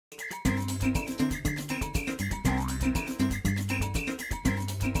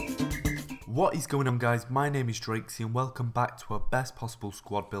What is going on, guys? My name is Drakesy and welcome back to a best possible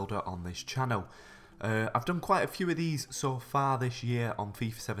squad builder on this channel. I've done quite a few of these so far this year on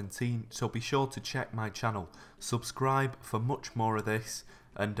FIFA 17, so be sure to check my channel, subscribe for much more of this,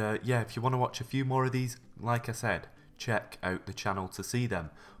 and yeah, if you want to watch a few more of these, like I said, check out the channel to see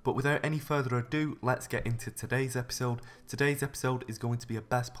them. But without any further ado, let's get into today's episode. Today's episode is going to be a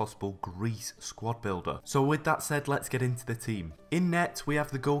best possible Greece squad builder. So with that said, let's get into the team. In net, we have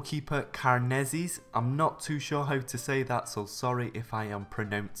the goalkeeper Karnezis. I'm not too sure how to say that, so sorry if I am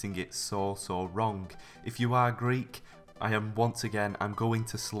pronouncing it so wrong. If you are Greek, I'm going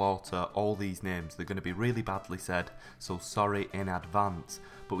to slaughter all these names. They're going to be really badly said, so sorry in advance.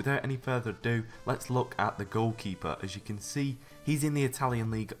 But without any further ado, let's look at the goalkeeper. As you can see, he's in the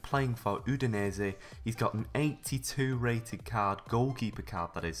Italian league playing for Udinese. He's got an 82 rated card, goalkeeper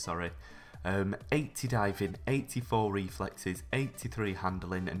card that is, sorry. 80 diving, 84 reflexes, 83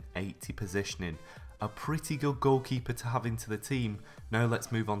 handling and 80 positioning. A pretty good goalkeeper to have into the team. Now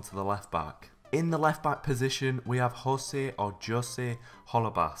let's move on to the left back. In the left back position, we have Jose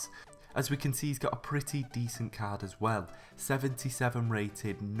Holobas. As we can see, he's got a pretty decent card as well. 77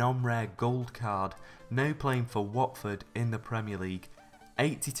 rated, non-rare gold card, now playing for Watford in the Premier League.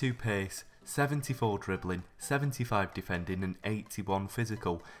 82 pace, 74 dribbling, 75 defending and 81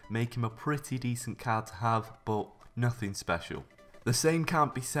 physical. Make him a pretty decent card to have, but nothing special. The same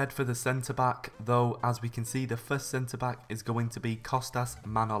can't be said for the centre-back, though. As we can see, the first centre-back is going to be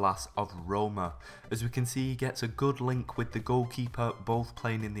Manolas of Roma. As we can see, he gets a good link with the goalkeeper, both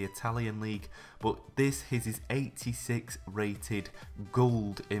playing in the Italian league, but this is his 86 rated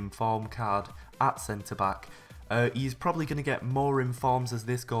gold inform card at centre-back. He's probably going to get more informs as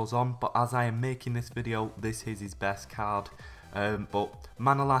this goes on, but as I am making this video, this is his best card. But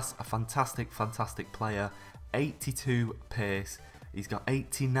Manolas, a fantastic player, 82 pace. He's got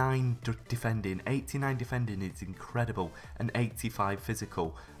 89 defending. 89 defending is incredible, and 85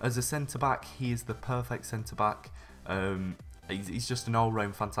 physical. As a centre-back, he is the perfect centre-back. He's just an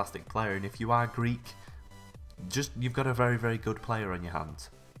all-round fantastic player, and if you are Greek, you've got a very good player on your hands.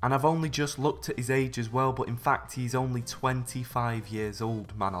 And I've only just looked at his age as well, but in fact he's only 25 years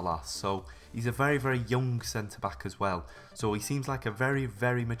old, Manolas, so he's a very young centre-back as well. So he seems like a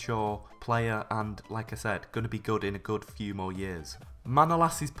very mature player, and like I said, going to be good in a good few more years.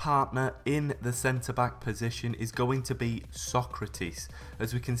 Manolas' partner in the centre-back position is going to be Sokratis.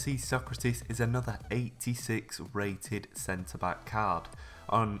 As we can see, Sokratis is another 86 rated centre-back card.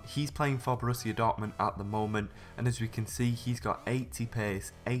 He's playing for Borussia Dortmund at the moment, and as we can see, he's got 80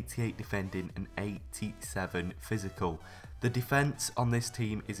 pace, 88 defending and 87 physical. The defence on this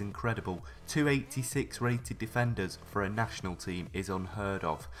team is incredible. 286 rated defenders for a national team is unheard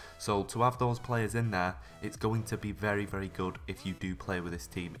of. So to have those players in there, it's going to be very good if you do play with this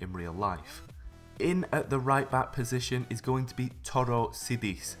team in real life. In at the right back position is going to be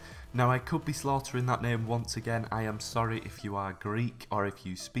Sokratis. Now, I could be slaughtering that name once again. I am sorry if you are Greek or if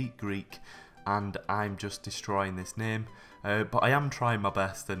you speak Greek and I'm just destroying this name. But I am trying my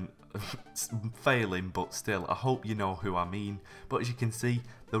best and failing, but still, I hope you know who I mean. But as you can see,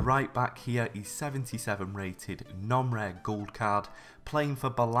 the right back here is 77 rated, non-rare gold card, playing for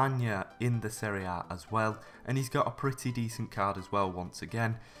Bologna in the Serie A as well, and he's got a pretty decent card as well once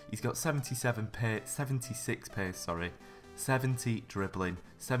again. He's got 76 pace, sorry, 70 dribbling,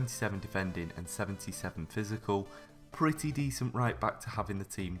 77 defending and 77 physical. Pretty decent right back to have in the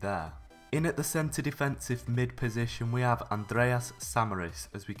team there. In at the centre defensive mid position, we have Andreas Samaris.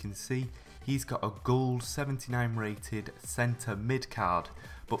 As we can see, he's got a gold 79 rated centre mid card,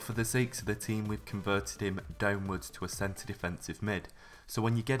 but for the sakes of the team, we've converted him downwards to a centre defensive mid. So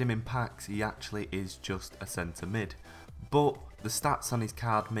when you get him in packs, he actually is just a centre mid. But the stats on his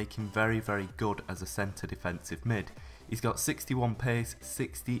card make him very good as a centre defensive mid. He's got 61 pace,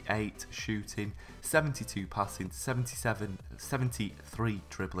 68 shooting, 72 passing, 73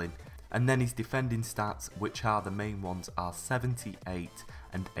 dribbling. And then his defending stats, which are the main ones, are 78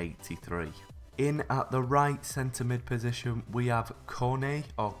 and 83. In at the right centre mid position, we have Kone,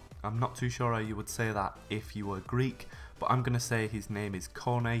 or I'm not too sure how you would say that if you were Greek, but I'm going to say his name is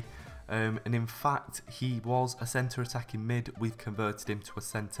Kone. And in fact, he was a centre attacking mid. We've converted him to a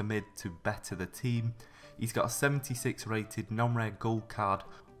centre mid to better the team. He's got a 76 rated non-rare gold card.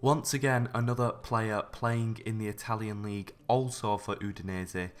 Once again, another player playing in the Italian league, also for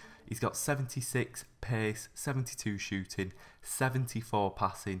Udinese. He's got 76 pace, 72 shooting, 74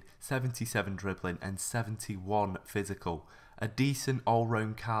 passing, 77 dribbling and 71 physical. A decent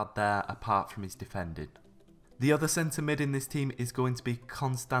all-round card there apart from his defending. The other centre mid in this team is going to be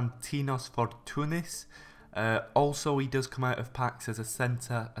Konstantinos Fortounis. Also, he does come out of packs as a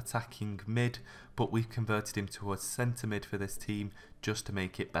centre attacking mid, but we've converted him to a centre mid for this team just to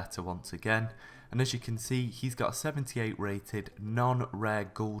make it better once again. And as you can see, he's got a 78 rated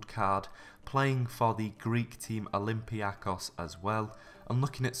non-rare gold card, playing for the Greek team Olympiakos as well. And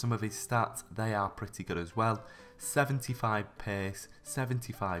looking at some of his stats, they are pretty good as well. 75 pace,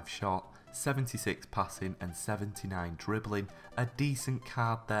 75 shot, 76 passing and 79 dribbling. A decent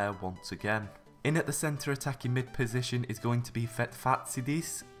card there once again. In at the centre attacking mid position is going to be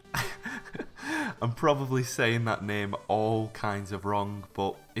Sokratis. I'm probably saying that name all kinds of wrong,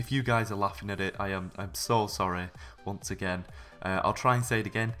 but if you guys are laughing at it, I'm so sorry once again. I'll try and say it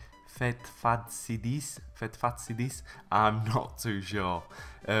again. Sokratis. I'm not too sure.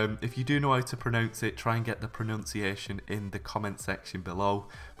 If you do know how to pronounce it, try and get the pronunciation in the comment section below.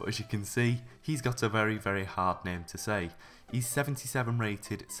 But as you can see, he's got a very, very hard name to say. He's 77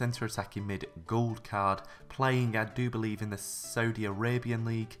 rated, centre attacking mid, gold card, playing, I do believe, in the Saudi Arabian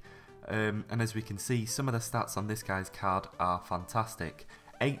League. And as we can see, some of the stats on this guy's card are fantastic.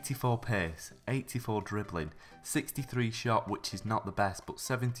 84 pace, 84 dribbling, 63 shot, which is not the best, but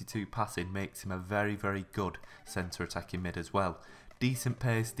 72 passing makes him a very, very good centre attacking mid as well. Decent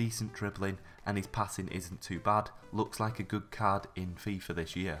pace, decent dribbling, and his passing isn't too bad. Looks like a good card in FIFA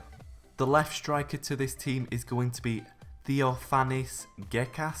this year. The left striker to this team is going to be Theophanis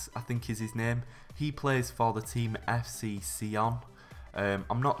Gekas, I think is his name. He plays for the team FC Sion.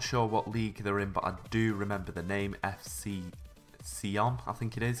 I'm not sure what league they're in, but I do remember the name, FC Sion, I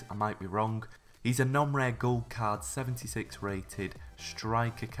think it is. I might be wrong. He's a non-rare gold card, 76 rated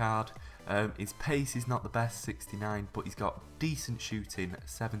striker card. His pace is not the best, 69, but he's got decent shooting,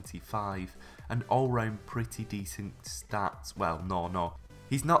 75, and all-round pretty decent stats. Well, no.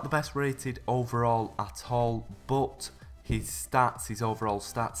 He's not the best rated overall at all, but his stats, his overall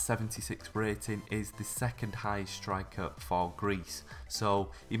stats, 76 rating, is the second highest striker for Greece.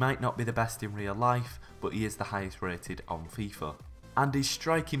 So he might not be the best in real life, but he is the highest rated on FIFA. And his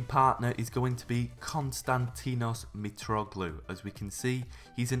striking partner is going to be Konstantinos Mitroglou. As we can see,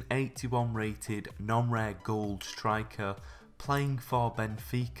 he's an 81 rated non-rare gold striker, playing for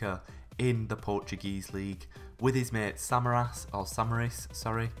Benfica in the Portuguese league with his mate Samaris,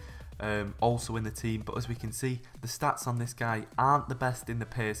 also in the team. But as we can see, the stats on this guy aren't the best in the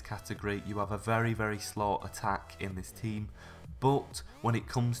pace category. You have a very, very slow attack in this team, but when it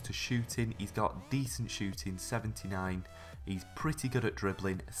comes to shooting, he's got decent shooting, 79. He's pretty good at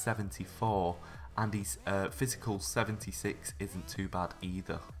dribbling, 74. And his physical 76 isn't too bad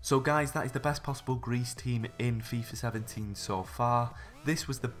either. So guys, that is the best possible Greece team in FIFA 17 so far. This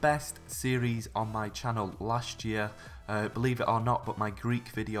was the best series on my channel last year. Believe it or not, but my Greek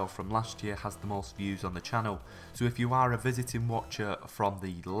video from last year has the most views on the channel. So if you are a visiting watcher from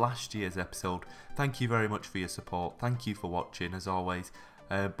the last year's episode, thank you very much for your support. Thank you for watching as always.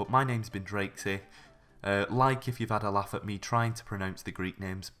 But my name's been Drakesy. Like if you've had a laugh at me trying to pronounce the Greek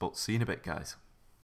names, but see you in a bit guys.